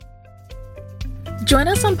Join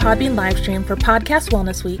us on Podbean Livestream for Podcast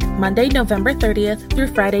Wellness Week, Monday, November 30th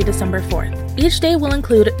through Friday, December 4th. Each day will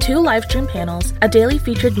include 2 livestream panels, a daily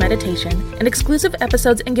featured meditation, and exclusive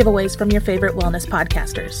episodes and giveaways from your favorite wellness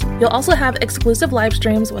podcasters. You'll also have exclusive live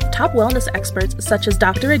streams with top wellness experts such as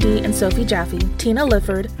Dr. Adi and Sophie Jaffe, Tina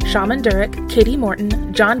Lifford, Shaman Durek, Katie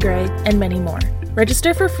Morton, John Gray, and many more.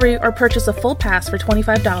 Register for free or purchase a full pass for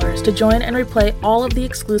 $25 to join and replay all of the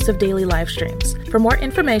exclusive daily live streams. For more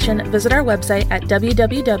information, visit our website at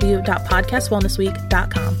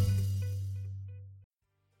www.podcastwellnessweek.com.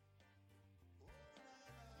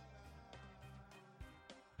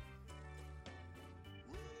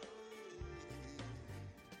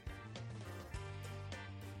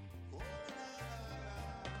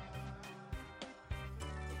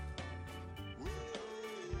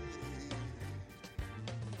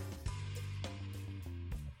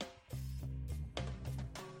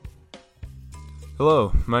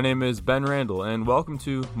 Hello, my name is Ben Randall, and welcome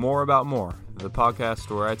to More About More, the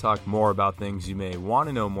podcast where I talk more about things you may want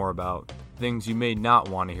to know more about, things you may not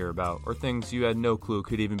want to hear about, or things you had no clue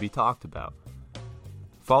could even be talked about.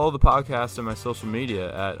 Follow the podcast on my social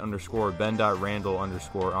media at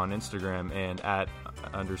 _Ben.Randall_ on Instagram and at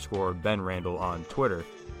 _Ben Randall on Twitter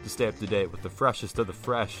to stay up to date with the freshest of the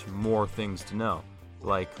fresh, more things to know,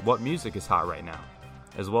 like what music is hot right now,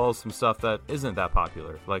 as well as some stuff that isn't that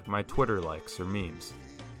popular, like my Twitter likes or memes.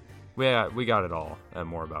 We got it all at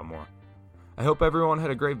More About More. I hope everyone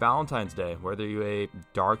had a great Valentine's Day, whether you ate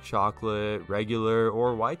dark chocolate, regular,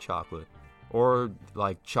 or white chocolate, or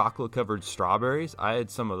like chocolate-covered strawberries. I had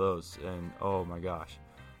some of those, and oh my gosh,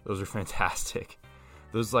 those are fantastic.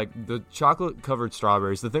 Those, like, the chocolate-covered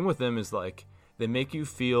strawberries, the thing with them is, like, they make you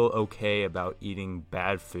feel okay about eating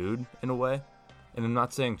bad food in a way. And I'm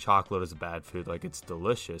not saying chocolate is bad food, like it's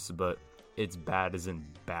delicious, but it's bad as in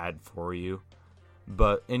bad for you.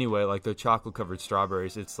 But anyway, like the chocolate-covered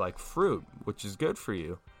strawberries, it's like fruit, which is good for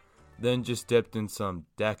you. Then just dipped in some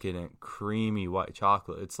decadent, creamy white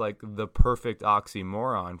chocolate. It's like the perfect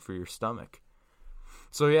oxymoron for your stomach.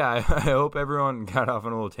 So yeah, I hope everyone got off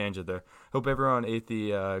on a little tangent there. Hope everyone ate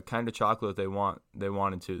the kind of chocolate they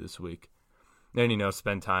wanted to this week. And,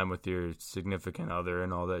 spend time with your significant other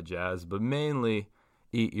and all that jazz. But mainly,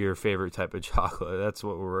 eat your favorite type of chocolate. That's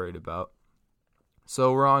what we're worried about.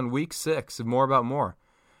 So we're on week 6 of More About More.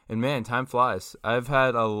 And man, time flies. I've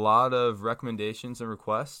had a lot of recommendations and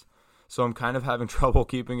requests. So I'm kind of having trouble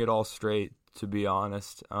keeping it all straight, to be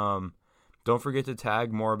honest. Don't forget to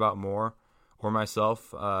tag More About More or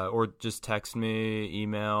myself. Or just text me,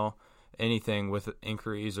 email, anything with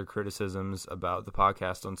inquiries or criticisms about the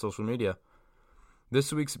podcast on social media.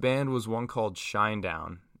 This week's band was one called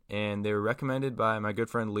Shinedown, and they were recommended by my good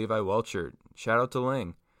friend Levi Welchert. Shout out to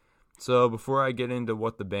Ling. So before I get into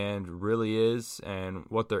what the band really is and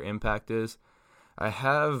what their impact is, I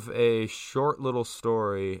have a short little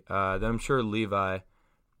story that I'm sure Levi,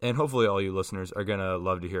 and hopefully all you listeners, are going to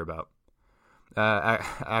love to hear about.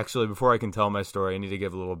 Actually, before I can tell my story, I need to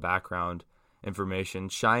give a little background information.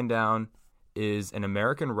 Shinedown is an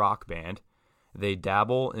American rock band. They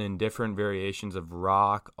dabble in different variations of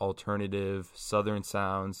rock, alternative, southern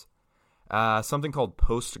sounds, something called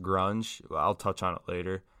post-grunge. I'll touch on it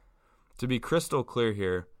later. To be crystal clear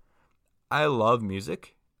here, I love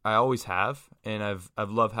music. I always have, and I've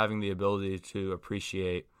loved having the ability to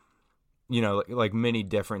appreciate, like many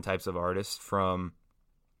different types of artists from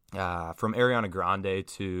Ariana Grande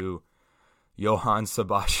to Johann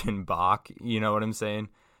Sebastian Bach. You know what I'm saying?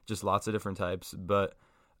 Just lots of different types, but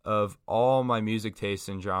of all my music tastes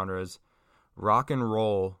and genres, rock and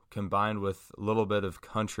roll combined with a little bit of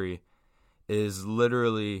country is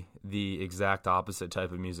literally the exact opposite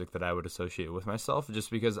type of music that I would associate with myself, just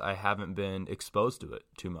because I haven't been exposed to it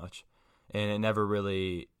too much, and it never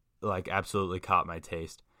really absolutely caught my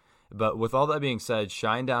taste. But with all that being said,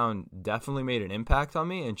 Shinedown definitely made an impact on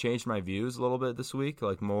me and changed my views a little bit this week,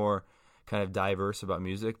 like more kind of diverse about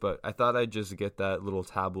music. But I thought I'd just get that little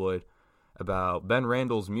tabloid about Ben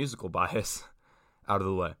Randall's musical bias out of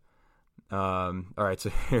the way. All right, so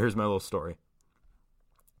here's my little story.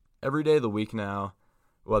 Every day of the week now,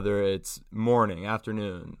 whether it's morning,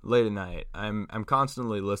 afternoon, late at night, I'm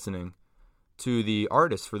constantly listening to the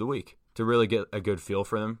artists for the week to really get a good feel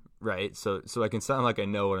for them, right? So I can sound like I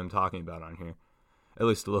know what I'm talking about on here, at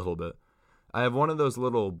least a little bit. I have one of those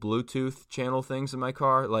little Bluetooth channel things in my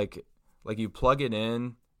car, like you plug it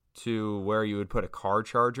in to where you would put a car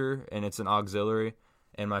charger, and it's an auxiliary,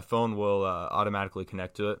 and my phone will automatically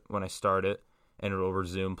connect to it when I start it, and it'll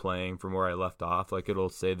resume playing from where I left off. Like, it'll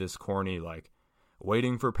say this corny,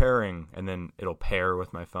 waiting for pairing, and then it'll pair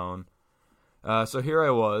with my phone. So here I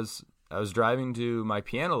was I was driving to my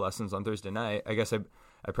piano lessons on Thursday night. I guess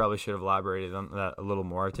I probably should have elaborated on that a little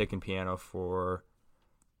more. I've taken piano for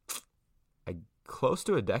close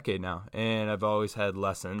to a decade now, and I've always had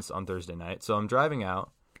lessons on Thursday night. So I'm driving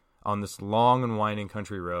out on this long and winding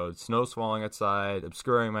country road, snow's falling outside,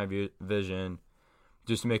 obscuring my vision,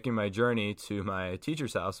 just making my journey to my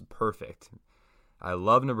teacher's house perfect. I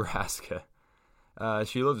love Nebraska.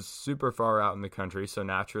 She lives super far out in the country, so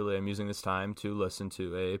naturally I'm using this time to listen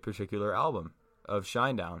to a particular album of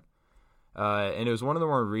Shinedown. And it was one of the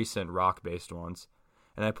more recent rock-based ones.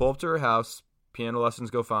 And I pull up to her house, piano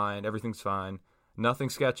lessons go fine, everything's fine, nothing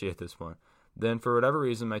sketchy at this point. Then for whatever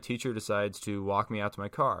reason, my teacher decides to walk me out to my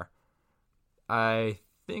car. I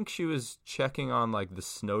think she was checking on like the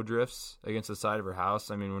snow drifts against the side of her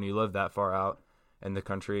house. I mean, when you live that far out in the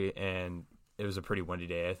country, and it was a pretty windy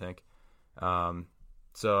day, I think.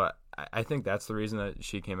 So I think that's the reason that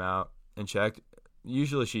she came out and checked.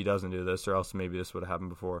 Usually she doesn't do this, or else maybe this would have happened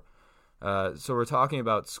before. So we're talking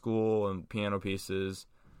about school and piano pieces,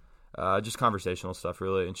 just conversational stuff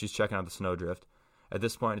really, and she's checking out the snowdrift. At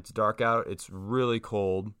this point, it's dark out, it's really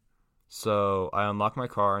cold, so I unlock my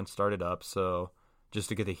car and start it up, so just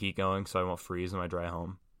to get the heat going so I won't freeze when I drive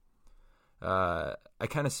home. I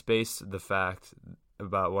kind of spaced the fact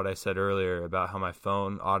about what I said earlier about how my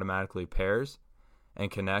phone automatically pairs and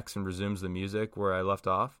connects and resumes the music where I left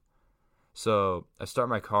off. So I start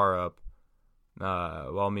my car up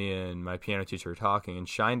while me and my piano teacher are talking, and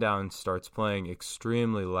Shinedown starts playing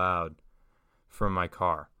extremely loud from my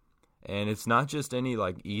car. And it's not just any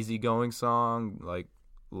like easygoing song, like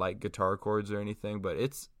light guitar chords or anything, but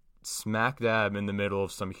it's smack dab in the middle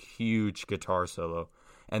of some huge guitar solo.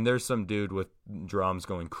 And there's some dude with drums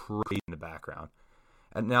going crazy in the background.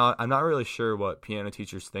 And now I'm not really sure what piano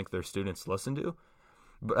teachers think their students listen to,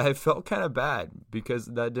 but I felt kind of bad because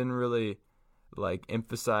that didn't really like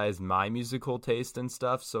emphasize my musical taste and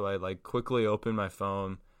stuff. So I like quickly opened my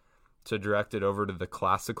phone to direct it over to the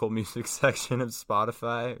classical music section of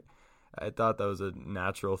Spotify. I thought that was a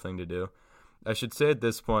natural thing to do. I should say at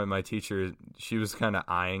this point, my teacher, she was kind of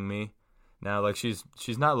eyeing me. Now, like, she's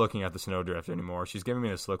not looking at the snowdrift anymore. She's giving me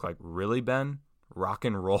this look like, really, Ben? Rock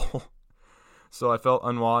and roll? So I felt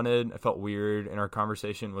unwanted. I felt weird, and our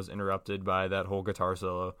conversation was interrupted by that whole guitar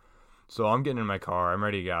solo. So I'm getting in my car. I'm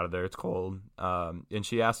ready to get out of there. It's cold. And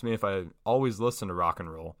she asked me if I always listen to rock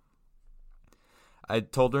and roll. I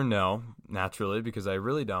told her no, naturally, because I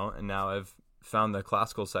really don't. And now I've found the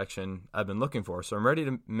classical section I've been looking for. So I'm ready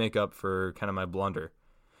to make up for kind of my blunder.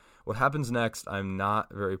 What happens next, I'm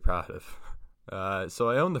not very proud of.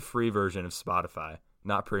 So I own the free version of Spotify,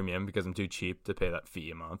 not premium because I'm too cheap to pay that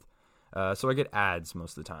fee a month. So I get ads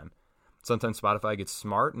most of the time. Sometimes Spotify gets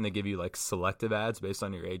smart and they give you like selective ads based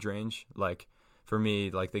on your age range. Like for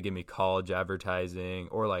me, like they give me college advertising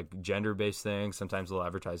or like gender-based things. Sometimes they'll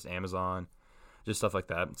advertise Amazon, just stuff like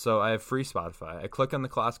that. So I have free Spotify. I click on the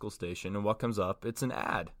classical station and what comes up? It's an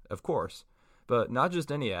ad, of course, but not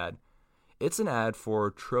just any ad. It's an ad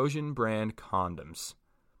for Trojan brand condoms.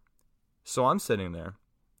 So I'm sitting there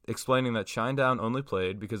explaining that Shinedown only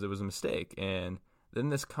played because it was a mistake. And then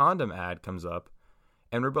this condom ad comes up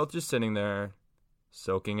and we're both just sitting there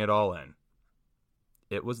soaking it all in.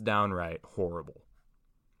 It was downright horrible.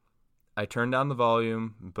 I turned down the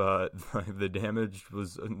volume, but the damage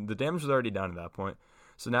was already done at that point.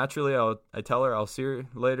 So naturally, I tell her I'll see her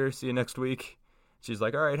later, see you next week. She's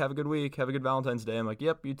like, all right, have a good week, have a good Valentine's Day. I'm like,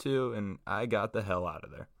 yep, you too, and I got the hell out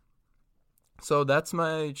of there. So that's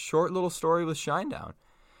my short little story with Shinedown.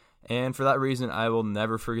 And for that reason, I will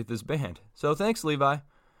never forget this band. So thanks, Levi.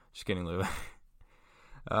 Just kidding, Levi.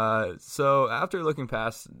 So after looking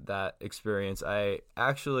past that experience, I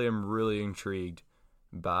actually am really intrigued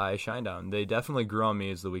by Shinedown. They definitely grew on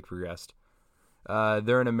me as the week progressed.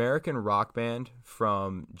 They're an American rock band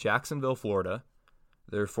from Jacksonville, Florida.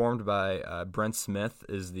 They're formed by Brent Smith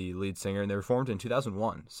is the lead singer, and they were formed in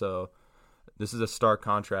 2001. So this is a stark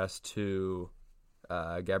contrast to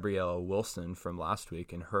Gabriella Wilson from last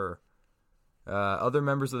week and Her. Other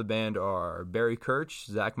members of the band are Barry Kirch,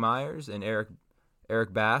 Zach Myers, and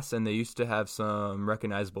Eric Bass, and they used to have some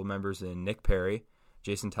recognizable members in Nick Perry,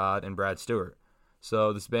 Jason Todd, and Brad Stewart.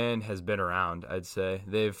 So this band has been around, I'd say.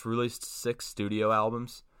 They've released 6 studio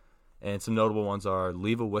albums, and some notable ones are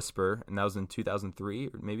Leave a Whisper, and that was in 2003,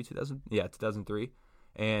 or maybe 2003,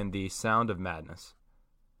 and The Sound of Madness.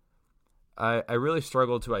 I really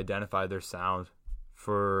struggled to identify their sound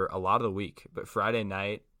for a lot of the week, but Friday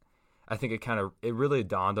night, I think it really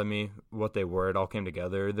dawned on me what they were. It all came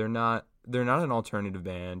together. They're not an alternative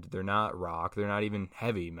band. They're not rock. They're not even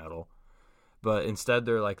heavy metal, but instead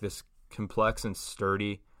they're like this complex and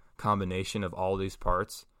sturdy combination of all these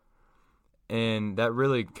parts. And that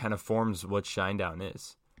really kind of forms what Shinedown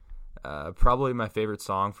is. Probably my favorite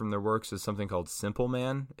song from their works is something called Simple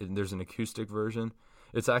Man. There's an acoustic version.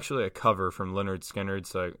 It's actually a cover from Lynyrd Skynyrd,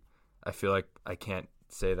 so I feel like I can't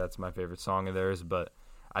say that's my favorite song of theirs, but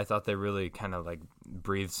I thought they really kind of like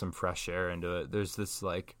breathed some fresh air into it. There's this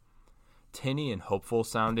like tinny and hopeful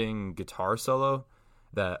sounding guitar solo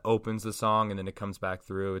that opens the song and then it comes back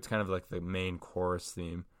through. It's kind of like the main chorus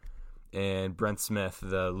theme. And Brent Smith,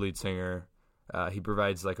 the lead singer, he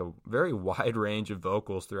provides like a very wide range of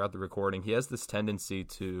vocals throughout the recording. He has this tendency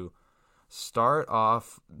to start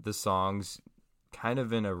off the songs kind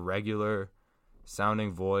of in a regular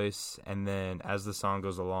sounding voice, and then as the song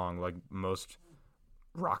goes along, like most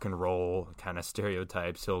rock and roll kind of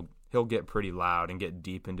stereotypes, he'll get pretty loud and get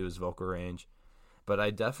deep into his vocal range. But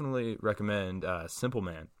I definitely recommend Simple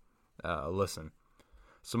Man. Listen.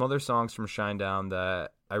 Some other songs from Shinedown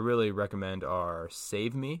that I really recommend are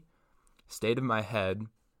Save Me, State of My Head,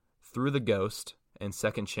 Through the Ghost, and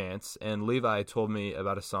Second Chance. And Levi told me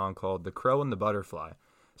about a song called The Crow and the Butterfly.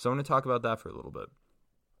 So I'm going to talk about that for a little bit.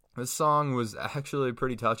 This song was actually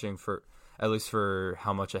pretty touching, for at least for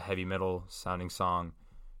how much a heavy metal sounding song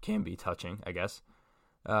can be touching, I guess.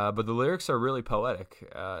 But the lyrics are really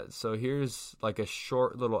poetic. So here's like a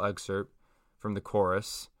short little excerpt from the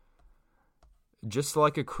chorus. Just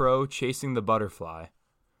like a crow chasing the butterfly,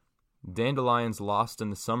 dandelions lost in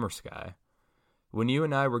the summer sky. When you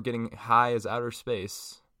and I were getting high as outer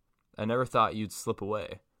space, I never thought you'd slip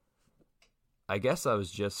away. I guess I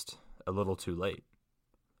was just a little too late.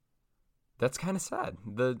 That's kind of sad.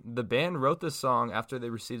 The band wrote this song after they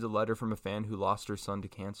received a letter from a fan who lost her son to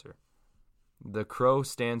cancer. The crow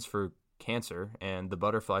stands for cancer, and the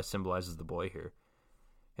butterfly symbolizes the boy here.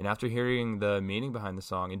 And after hearing the meaning behind the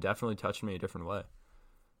song, it definitely touched me a different way.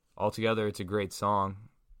 Altogether, it's a great song,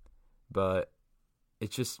 but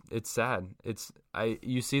it's sad.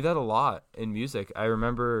 You see that a lot in music. I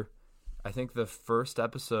remember, I think the first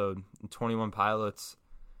episode, 21 Pilots,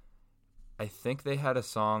 I think they had a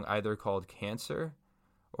song either called Cancer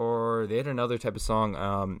or they had another type of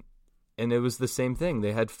song, and it was the same thing.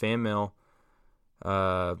 They had fan mail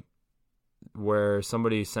where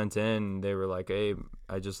somebody sent in, they were like, hey,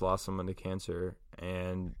 I just lost someone to cancer,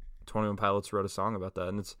 and 21 Pilots wrote a song about that.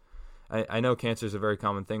 And I know cancer is a very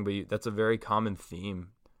common thing, but that's a very common theme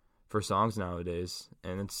for songs nowadays,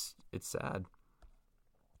 and it's sad.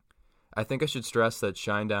 I think I should stress that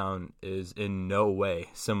Shinedown is in no way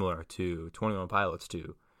similar to 21 Pilots,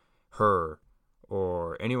 to Her,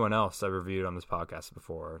 or anyone else I've reviewed on this podcast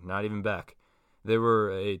before, not even Beck. They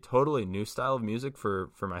were a totally new style of music for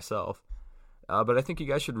myself, but I think you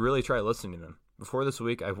guys should really try listening to them. Before this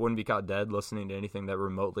week, I wouldn't be caught dead listening to anything that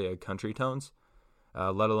remotely had country tones,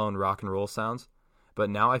 let alone rock and roll sounds. But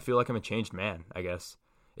now I feel like I'm a changed man, I guess.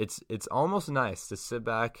 It's almost nice to sit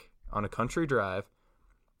back on a country drive,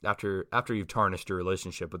 after you've tarnished your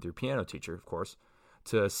relationship with your piano teacher, of course,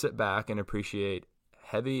 to sit back and appreciate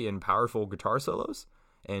heavy and powerful guitar solos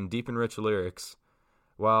and deep and rich lyrics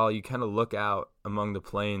while you kind of look out among the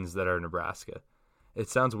plains that are Nebraska. It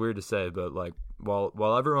sounds weird to say, but like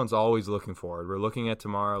while everyone's always looking forward, we're looking at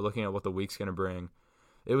tomorrow, looking at what the week's going to bring,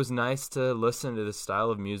 it was nice to listen to this style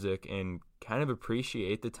of music and kind of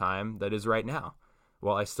appreciate the time that is right now,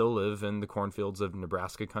 while I still live in the cornfields of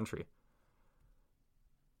Nebraska country.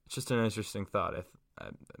 It's just an interesting thought.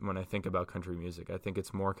 When I think about country music, I think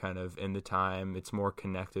it's more kind of in the time. It's more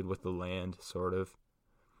connected with the land, sort of.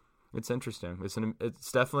 It's interesting.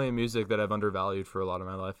 It's definitely a music that I've undervalued for a lot of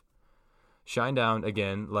my life. Shinedown,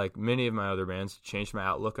 again, like many of my other bands, changed my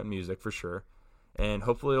outlook on music for sure, and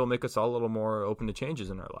hopefully it'll make us all a little more open to changes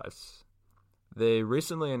in our lives. They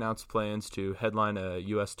recently announced plans to headline a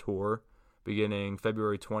U.S. tour beginning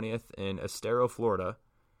February 20th in Estero, Florida,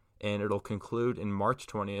 and it'll conclude in March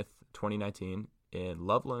 20th, 2019 in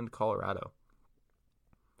Loveland, Colorado.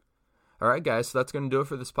 All right, guys, so that's going to do it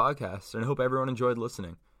for this podcast, and I hope everyone enjoyed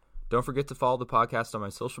listening. Don't forget to follow the podcast on my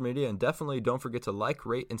social media, and definitely don't forget to like,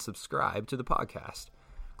 rate, and subscribe to the podcast.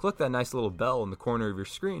 Click that nice little bell in the corner of your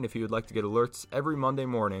screen if you would like to get alerts every Monday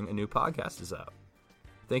morning a new podcast is out.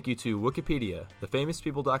 Thank you to Wikipedia,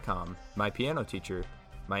 thefamouspeople.com, my piano teacher,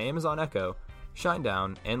 my Amazon Echo,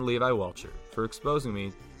 Shinedown, and Levi Welcher for exposing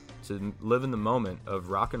me to live in the moment of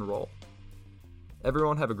rock and roll.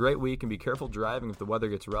 Everyone have a great week and be careful driving if the weather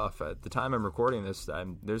gets rough. At the time I'm recording this,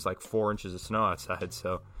 there's like 4 inches of snow outside,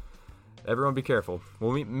 so everyone be careful.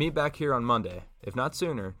 We'll meet back here on Monday, if not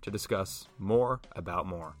sooner, to discuss more about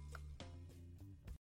more.